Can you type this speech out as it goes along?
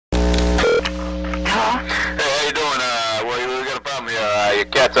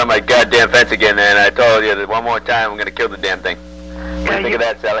cats on my goddamn fence again, and I told you that one more time I'm gonna kill the damn thing. What do you think of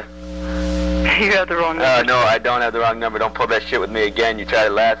that, Sally? You have the wrong number. No, I don't have the wrong number. Don't pull that shit with me again. You tried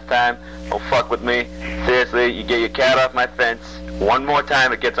it last time. Don't fuck with me. Seriously, you get your cat off my fence. One more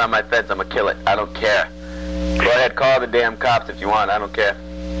time it gets on my fence, I'm gonna kill it. I don't care. Go ahead, call the damn cops if you want. I don't care.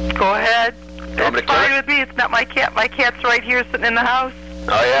 Go ahead. It's fine with me. It's not my cat. My cat's right here sitting in the house.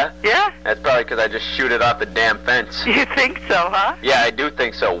 Oh, yeah? Yeah? That's probably because I just shoot it off the damn fence. You think so, huh? Yeah, I do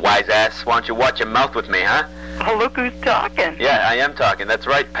think so, wise ass. Why don't you watch your mouth with me, huh? Oh, look who's talking. Yeah, I am talking. That's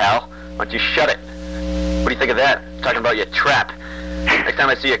right, pal. Why don't you shut it? What do you think of that? I'm talking about your trap. Next time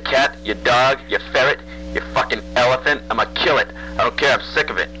I see your cat, your dog, your ferret, your fucking elephant, I'm gonna kill it. I don't care. I'm sick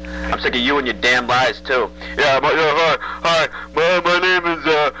of it. I'm sick of you and your damn lies, too. Yeah, hi. My name is,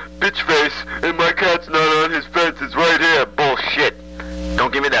 Bitchface, and my cat's not on his fence. It's right here. Bullshit.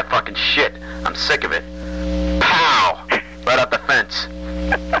 Don't give me that fucking shit. I'm sick of it. Pow! Right off the fence.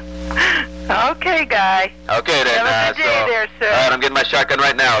 Okay, guy. Okay, then. Have a good day there, sir. All right, I'm getting my shotgun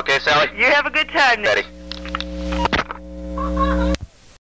right now. Okay, Sally? You have a good time. Daddy.